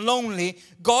about being lonely,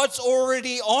 God's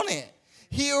already on it.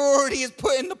 He already is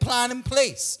putting the plan in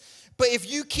place. But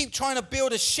if you keep trying to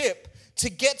build a ship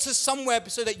to get to somewhere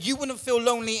so that you wouldn't feel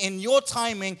lonely in your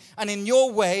timing and in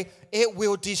your way, it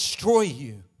will destroy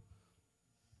you.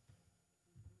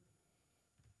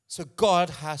 So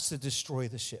God has to destroy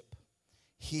the ship.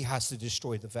 He has to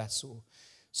destroy the vessel.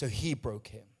 So he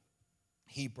broke it.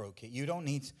 He broke it. You don't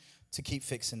need to keep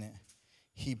fixing it.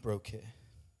 He broke it.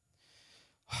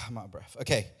 I'm out of breath.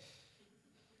 Okay.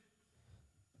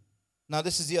 Now,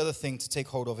 this is the other thing to take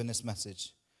hold of in this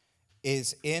message.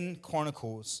 Is in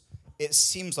Chronicles, it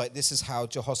seems like this is how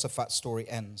Jehoshaphat's story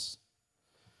ends.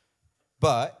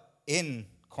 But in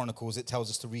Chronicles, it tells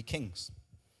us to read Kings.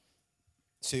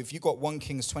 So if you got 1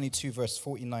 Kings 22, verse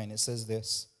 49, it says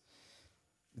this.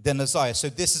 Then Uzziah. So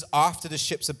this is after the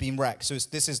ships have been wrecked. So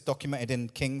this is documented in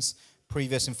Kings,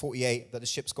 previous in 48, that the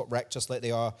ships got wrecked just like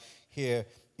they are here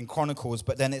in Chronicles.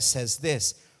 But then it says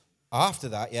this. After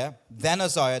that, yeah. Then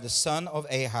Uzziah, the son of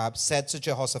Ahab, said to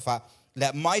Jehoshaphat,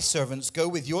 let my servants go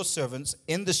with your servants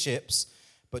in the ships.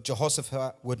 But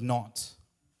Jehoshaphat would not.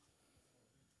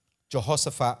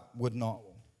 Jehoshaphat would not.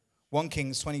 1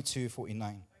 Kings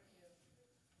 22:49.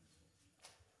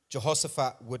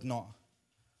 Jehoshaphat would not.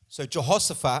 So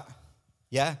Jehoshaphat,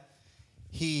 yeah,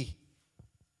 he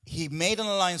made an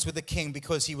alliance with the king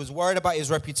because he was worried about his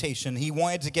reputation. He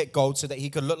wanted to get gold so that he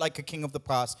could look like a king of the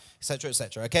past,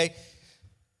 etc., okay?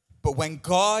 But when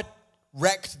God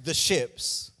wrecked the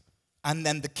ships, and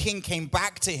then the king came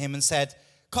back to him and said,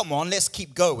 come on, let's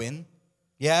keep going,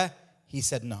 yeah, he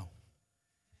said no.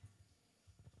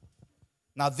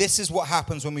 Now, this is what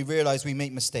happens when we realize we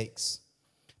make mistakes.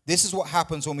 This is what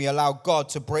happens when we allow God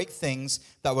to break things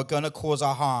that were going to cause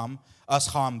us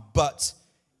harm, but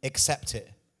accept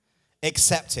it.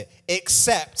 Accept it.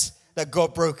 Accept that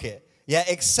God broke it. Yeah,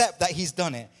 accept that he's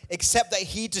done it. Accept that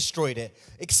he destroyed it.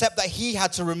 Accept that he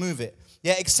had to remove it.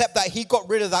 Yeah, accept that he got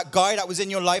rid of that guy that was in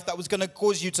your life that was going to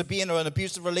cause you to be in an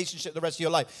abusive relationship the rest of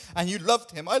your life. And you loved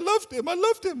him. I loved him. I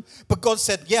loved him. But God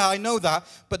said, yeah, I know that.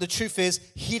 But the truth is,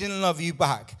 he didn't love you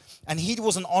back. And he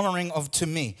wasn't honoring to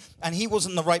me. And he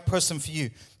wasn't the right person for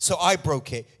you. So I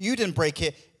broke it. You didn't break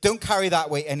it. Don't carry that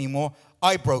weight anymore.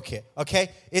 I broke it,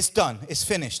 okay? It's done. It's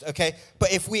finished, okay?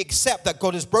 But if we accept that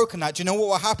God has broken that, do you know what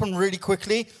will happen really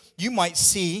quickly? You might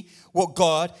see what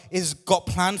God has got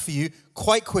planned for you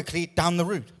quite quickly down the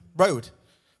road,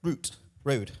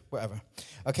 whatever.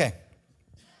 Okay.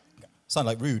 Sound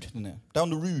like rude, doesn't it?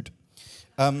 Down the road.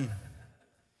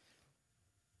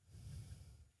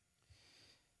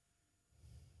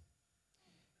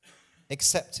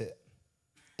 Accept it.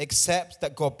 Accept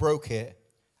that God broke it.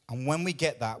 And when we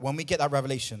get that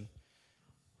revelation,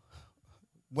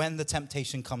 when the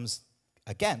temptation comes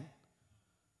again,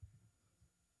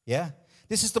 yeah,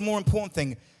 this is the more important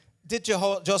thing. Did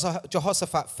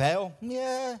Jehoshaphat fail?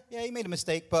 Yeah, he made a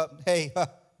mistake, but hey,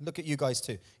 look at you guys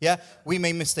too. Yeah, we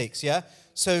made mistakes, yeah?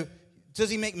 So does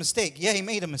he make a mistake? Yeah, he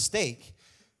made a mistake.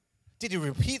 Did he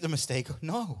repeat the mistake?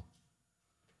 No.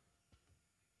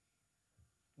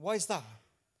 Why is that?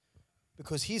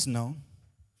 Because he's known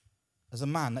as a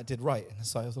man that did right in the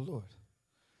sight of the Lord.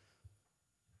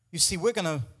 You see, we're going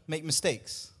to make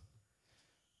mistakes.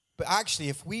 But actually,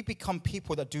 if we become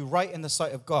people that do right in the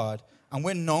sight of God, and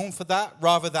we're known for that,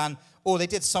 rather than, oh, they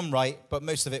did some right, but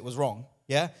most of it was wrong,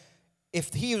 yeah?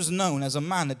 If he was known as a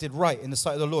man that did right in the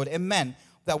sight of the Lord, it meant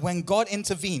that when God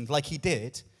intervened like he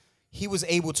did, he was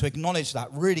able to acknowledge that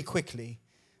really quickly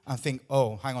and think,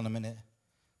 oh, hang on a minute.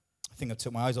 I think I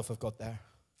took my eyes off of God there.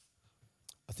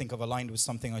 I think I've aligned with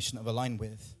something I shouldn't have aligned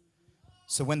with.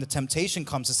 So when the temptation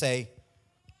comes to say,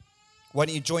 why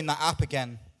don't you join that app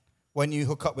again? Why don't you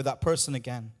hook up with that person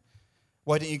again?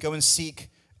 Why don't you go and seek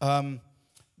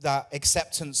that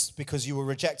acceptance because you were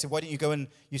rejected? Why don't you go and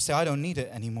you say, I don't need it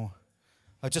anymore.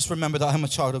 I just remember that I'm a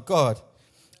child of God.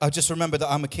 I just remember that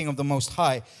I'm a king of the Most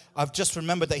High. I've just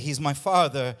remembered that he's my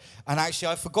father. And actually,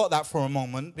 I forgot that for a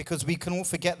moment because we can all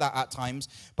forget that at times.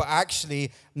 But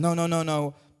actually,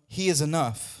 no. He is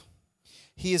enough.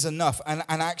 He is enough. And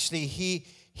actually, he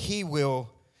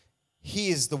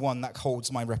is the one that holds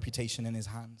my reputation in his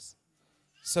hands.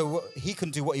 So he can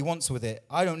do what he wants with it.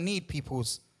 I don't need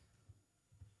people's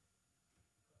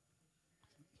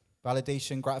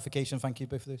validation, gratification. Thank you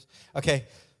both for this. Okay,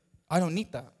 I don't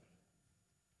need that.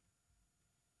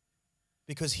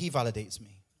 Because he validates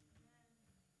me.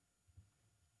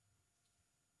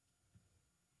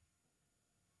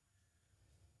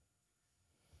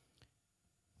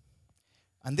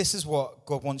 And this is what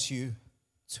God wants you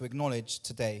to acknowledge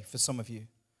today for some of you.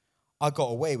 I got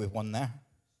away with one there.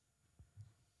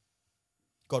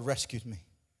 God rescued me.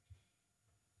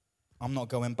 I'm not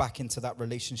going back into that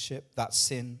relationship, that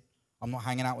sin. I'm not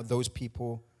hanging out with those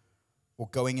people or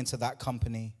going into that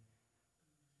company.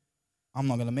 I'm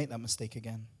not going to make that mistake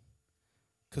again.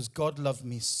 Because God loved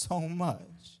me so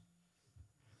much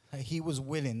that he was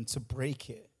willing to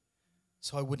break it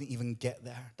so I wouldn't even get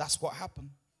there. That's what happened.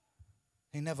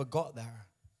 They never got there.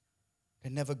 They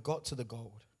never got to the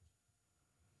gold.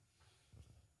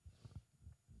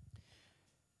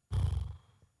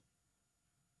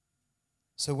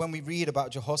 So when we read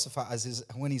about Jehoshaphat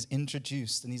when he's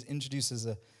introduced, and he's introduced as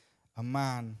a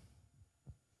man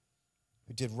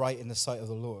who did right in the sight of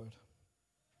the Lord.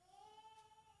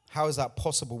 How is that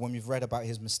possible when we've read about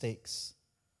his mistakes?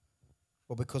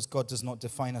 Well, because God does not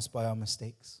define us by our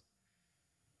mistakes,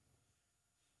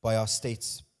 by our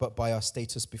states, but by our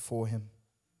status before him.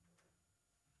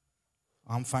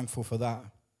 I'm thankful for that.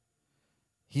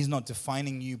 He's not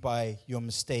defining you by your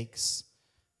mistakes.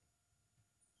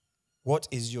 What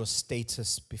is your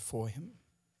status before him?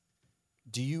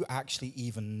 Do you actually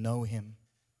even know him?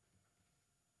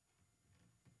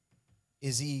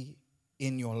 Is he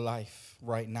in your life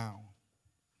right now?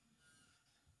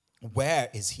 Where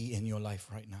is he in your life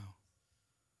right now?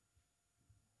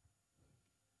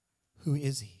 Who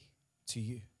is he to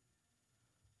you?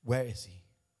 Where is he?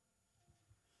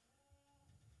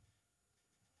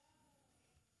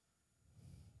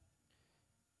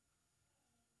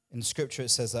 In Scripture, it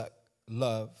says that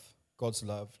love, God's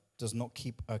love, does not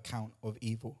keep account of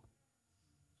evil.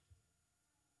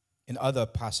 In other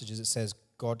passages, it says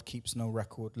God keeps no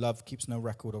record, love keeps no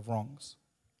record of wrongs.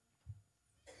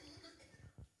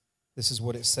 This is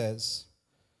what it says.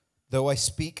 Though I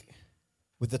speak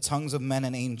with the tongues of men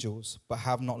and angels, but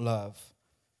have not love,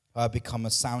 I become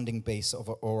a sounding bass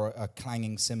or a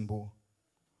clanging cymbal.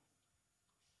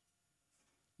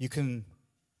 You can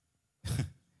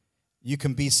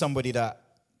be somebody that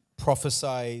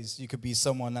prophesies. You could be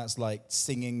someone that's like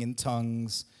singing in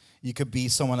tongues. You could be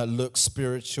someone that looks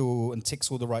spiritual and ticks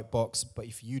all the right boxes. But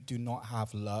if you do not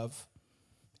have love,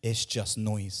 it's just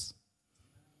noise.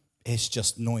 It's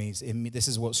just noise. This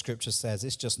is what Scripture says.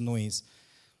 It's just noise.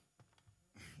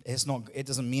 It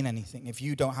doesn't mean anything if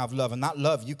you don't have love. And that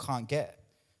love you can't get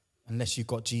unless you've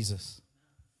got Jesus.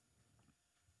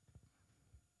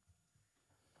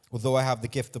 Although I have the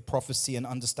gift of prophecy and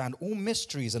understand all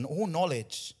mysteries and all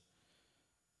knowledge,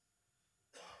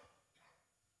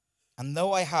 and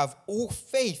though I have all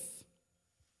faith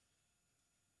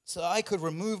so I could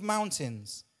remove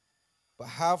mountains, but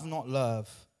have not love,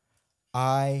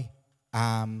 I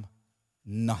am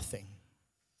nothing.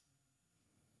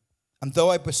 And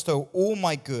though I bestow all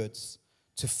my goods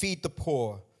to feed the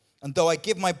poor, and though I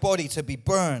give my body to be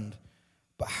burned,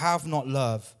 but have not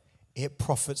love, it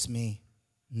profits me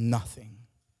nothing.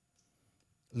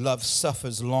 Love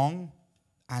suffers long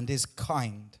and is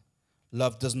kind.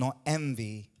 Love does not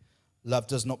envy. Love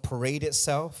does not parade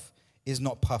itself, is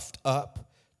not puffed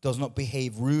up, does not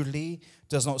behave rudely,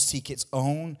 does not seek its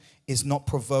own, is not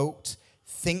provoked,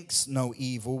 thinks no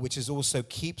evil, which is also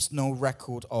keeps no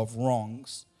record of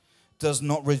wrongs, does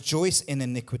not rejoice in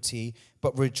iniquity,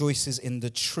 but rejoices in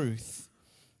the truth,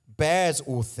 bears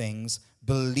all things,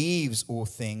 believes all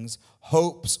things,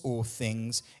 hopes all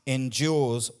things,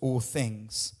 endures all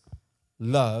things.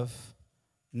 Love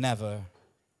never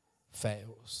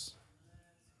fails.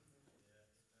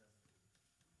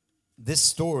 This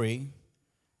story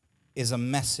is a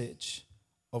message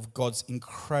of God's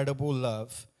incredible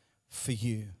love for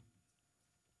you.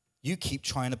 You keep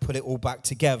trying to put it all back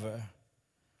together.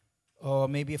 Oh,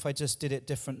 maybe if I just did it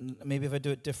different, maybe if I do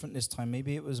it different this time,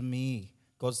 maybe it was me.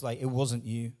 God's like, it wasn't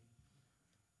you.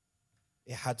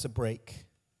 It had to break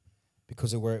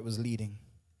because of where it was leading.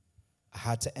 I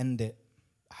had to end it.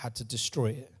 I had to destroy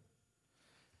it.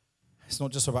 It's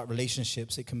not just about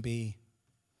relationships. It can be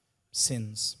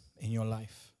sins in your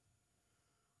life.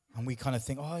 And we kind of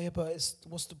think, oh, yeah, but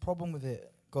what's the problem with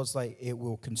it? God's like, it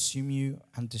will consume you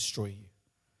and destroy you.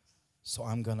 So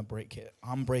I'm going to break it.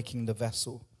 I'm breaking the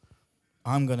vessel.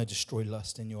 I'm going to destroy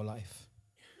lust in your life.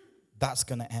 That's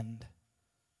going to end.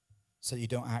 So you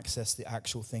don't access the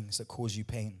actual things that cause you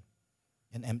pain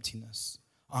and emptiness.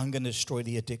 I'm going to destroy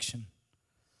the addiction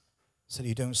so that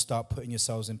you don't start putting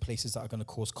yourselves in places that are going to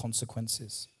cause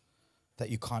consequences that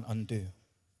you can't undo.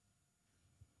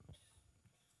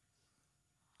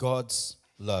 God's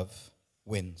love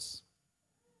wins.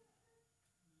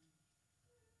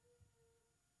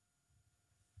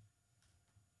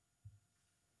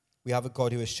 We have a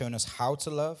God who has shown us how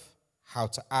to love, how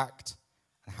to act,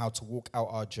 and how to walk out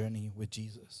our journey with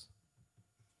Jesus.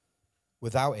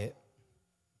 Without it,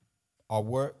 our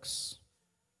works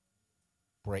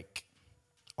break.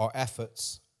 Our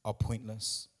efforts are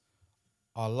pointless.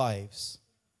 Our lives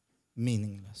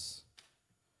meaningless.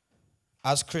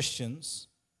 As Christians,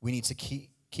 we need to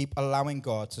keep allowing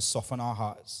God to soften our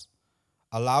hearts.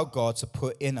 Allow God to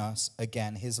put in us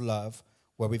again his love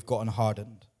where we've gotten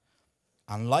hardened.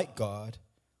 And like God,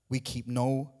 we keep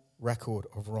no record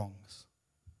of wrongs.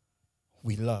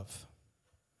 We love.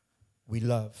 We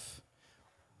love.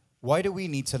 Why do we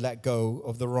need to let go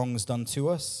of the wrongs done to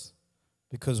us?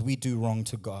 Because we do wrong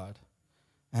to God.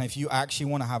 And if you actually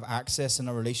want to have access in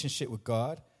a relationship with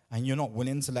God and you're not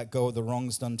willing to let go of the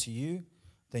wrongs done to you,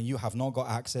 then you have not got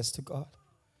access to God.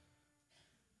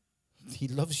 He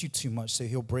loves you too much, so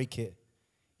he'll break it.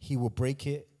 He will break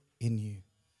it in you.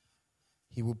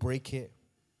 He will break it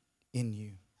in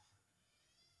you.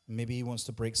 Maybe he wants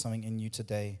to break something in you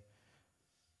today.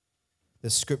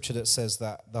 There's scripture that says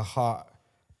that the heart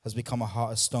has become a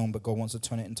heart of stone, but God wants to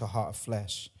turn it into a heart of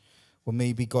flesh. Well,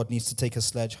 maybe God needs to take a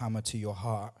sledgehammer to your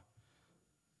heart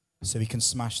so he can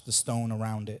smash the stone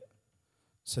around it,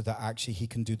 so that actually he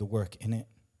can do the work in it,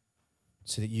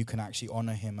 so that you can actually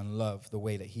honor him and love the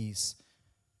way that he's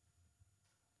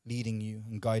leading you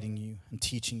and guiding you and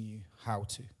teaching you how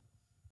to.